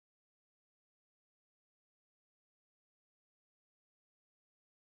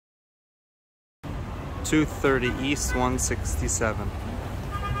230 East 167.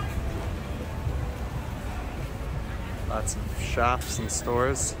 Lots of shops and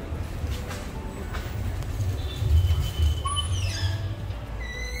stores.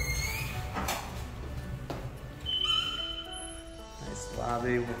 Nice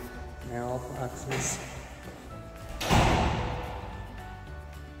lobby with mailboxes.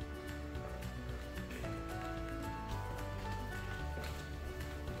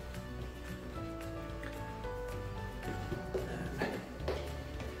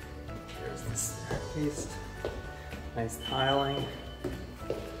 There's the staircase. Nice tiling.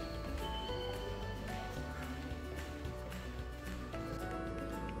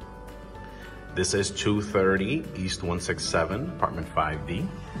 This is 230 East 167, apartment 5D.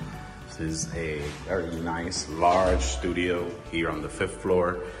 This is a very nice, large studio here on the 5th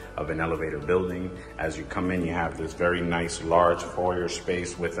floor of an elevator building. As you come in, you have this very nice, large foyer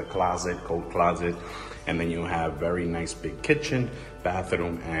space with a closet, coat closet, and then you have very nice big kitchen,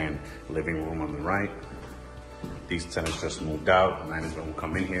 bathroom, and living room on the right. These tenants just moved out. Management will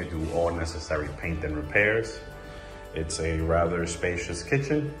come in here, do all necessary paint and repairs. It's a rather spacious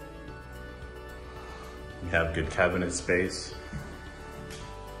kitchen. You have good cabinet space.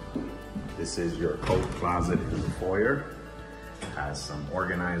 This is your coat closet in the foyer. Has some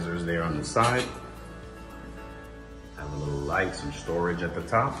organizers there on the side. Have a little light, some storage at the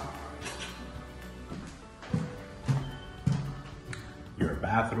top. Your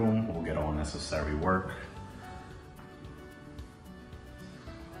bathroom will get all necessary work.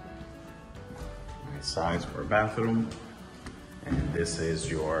 Nice size for a bathroom. And this is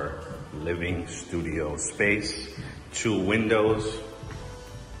your living studio space. 2 windows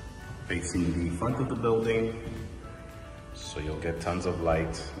facing the front of the building, so you'll get tons of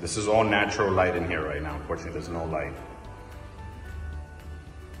light. This is all natural light in here right now. Unfortunately, there's no light.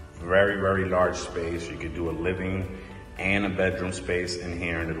 Very, very large space. You could do a living and a bedroom space in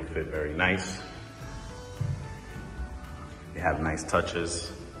here, and it'll fit very nice. You have nice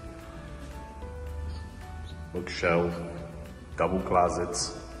touches. Bookshelf, double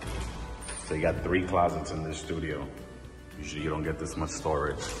closets. So you got 3 closets in this studio. Usually you don't get this much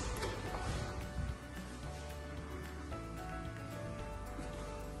storage.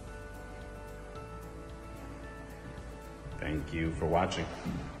 Thank you for watching.